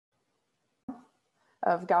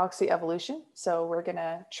of galaxy evolution. So we're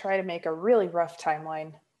gonna try to make a really rough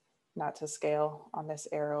timeline, not to scale on this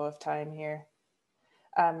arrow of time here.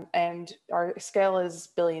 And our scale is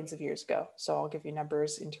billions of years ago. So I'll give you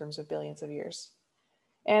numbers in terms of billions of years.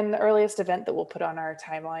 And the earliest event that we'll put on our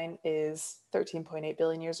timeline is 13.8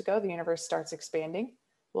 billion years ago. The universe starts expanding.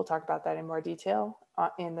 We'll talk about that in more detail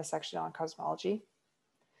in the section on cosmology.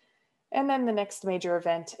 And then the next major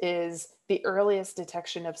event is the earliest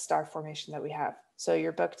detection of star formation that we have. So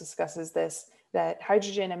your book discusses this, that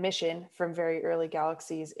hydrogen emission from very early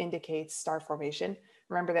galaxies indicates star formation.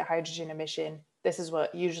 Remember that hydrogen emission, this is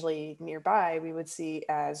what usually nearby we would see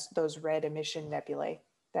as those red emission nebulae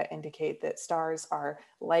that indicate that stars are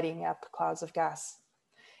lighting up clouds of gas.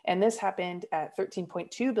 And this happened at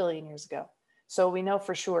 13.2 billion years ago. So we know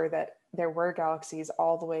for sure that there were galaxies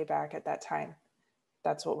all the way back at that time.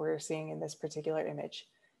 That's what we're seeing in this particular image.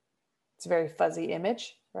 It's a very fuzzy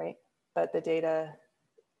image, right? But the data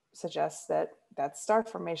suggests that that's star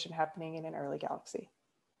formation happening in an early galaxy.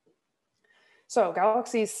 So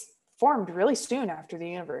galaxies formed really soon after the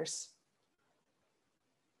universe.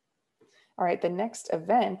 All right, the next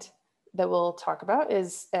event that we'll talk about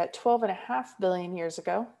is at 12.5 billion years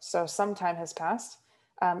ago. So some time has passed.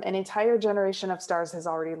 An entire generation of stars has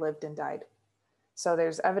already lived and died. So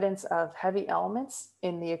there's evidence of heavy elements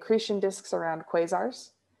in the accretion disks around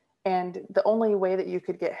quasars. And the only way that you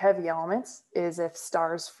could get heavy elements is if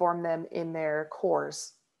stars form them in their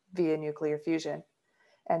cores via nuclear fusion.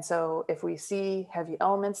 And so if we see heavy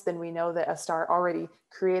elements, then we know that a star already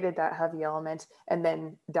created that heavy element and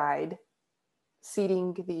then died,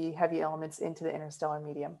 seeding the heavy elements into the interstellar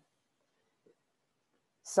medium.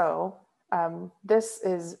 So this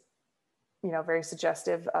is, very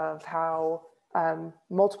suggestive of how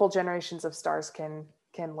multiple generations of stars can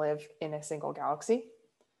live in a single galaxy.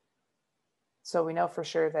 So we know for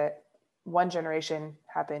sure that one generation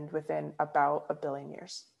happened within about 1 billion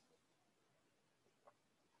years.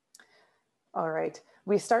 All right,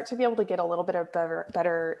 we start to be able to get a little bit of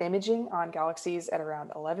better imaging on galaxies at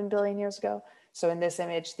around 11 billion years ago. So in this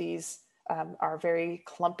image, these are very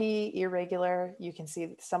clumpy, irregular. You can see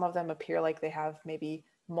that some of them appear like they have maybe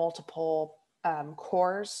multiple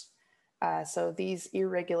cores. So these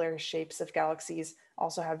irregular shapes of galaxies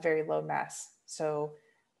also have very low mass. So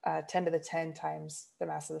 10 to the 10 times the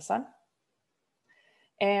mass of the sun.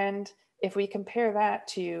 And if we compare that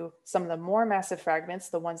to some of the more massive fragments,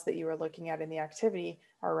 the ones that you were looking at in the activity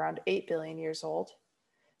are around 8 billion years old.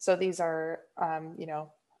 So these are,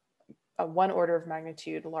 a 1 order of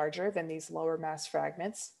magnitude larger than these lower mass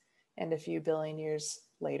fragments and a few billion years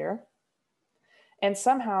later. And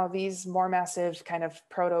somehow these more massive kind of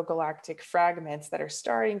proto-galactic fragments that are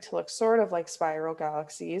starting to look sort of like spiral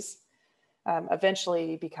galaxies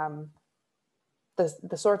eventually become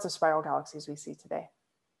the sorts of spiral galaxies we see today.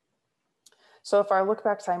 So if our look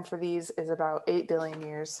back time for these is about 8 billion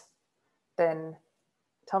years, then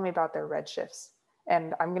tell me about their redshifts.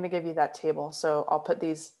 And I'm going to give you that table. So I'll put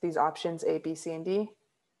these options A, B, C, and D.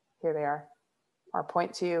 Here they are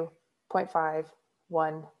 0.2, 0.5,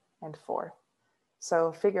 1, and 4.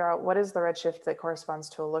 So figure out what is the redshift that corresponds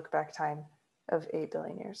to a look back time of 8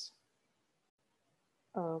 billion years.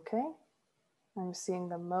 Okay, I'm seeing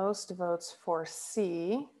the most votes for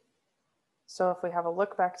C. So if we have a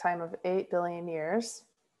look back time of 8 billion years,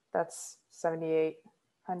 that's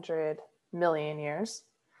 7,800 million years.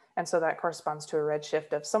 And so that corresponds to a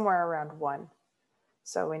redshift of somewhere around 1.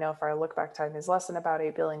 So we know if our look back time is less than about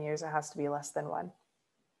 8 billion years, it has to be less than 1.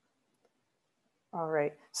 All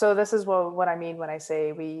right, so this is what I mean when I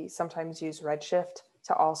say we sometimes use redshift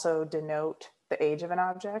to also denote the age of an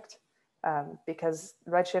object, because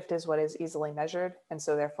redshift is what is easily measured. And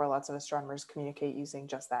so therefore lots of astronomers communicate using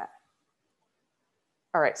just that.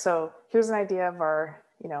 All right, so here's an idea of our,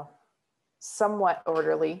 somewhat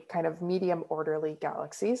orderly, kind of medium orderly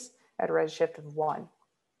galaxies at a redshift of 1.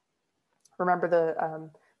 Remember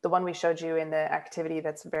the one we showed you in the activity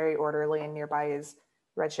that's very orderly and nearby is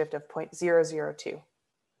redshift of 0.002.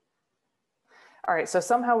 All right, so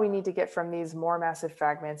somehow we need to get from these more massive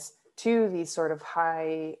fragments to these sort of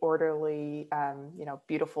high orderly,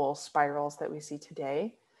 beautiful spirals that we see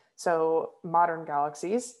today. So modern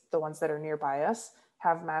galaxies, the ones that are nearby us,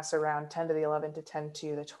 have mass around 10 to the 11 to 10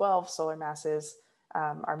 to the 12 solar masses.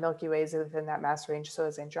 Our Milky Way is within that mass range, so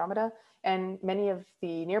is Andromeda. And many of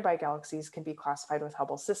the nearby galaxies can be classified with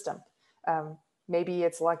Hubble's system. Maybe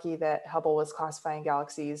it's lucky that Hubble was classifying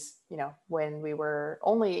galaxies, when we were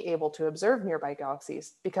only able to observe nearby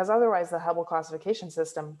galaxies, because otherwise the Hubble classification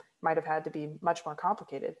system might have had to be much more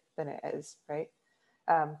complicated than it is, right?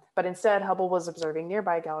 But instead, Hubble was observing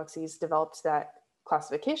nearby galaxies, developed that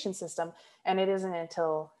classification system. And it isn't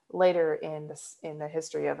until later in the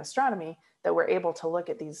history of astronomy that we're able to look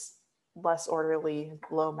at these less orderly,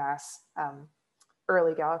 low mass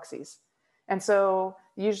early galaxies. And so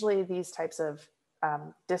usually these types of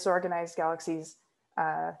disorganized galaxies,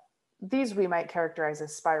 these we might characterize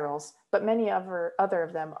as spirals, but many other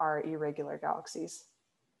of them are irregular galaxies.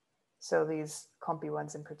 So these clumpy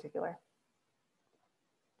ones in particular.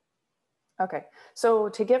 Okay, so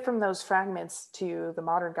to get from those fragments to the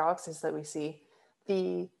modern galaxies that we see,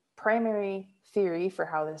 the primary theory for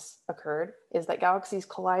how this occurred is that galaxies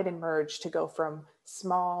collide and merge to go from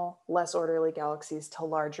small, less orderly galaxies to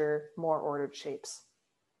larger, more ordered shapes.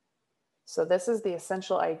 So this is the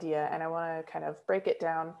essential idea, and I want to kind of break it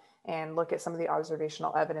down and look at some of the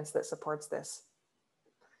observational evidence that supports this.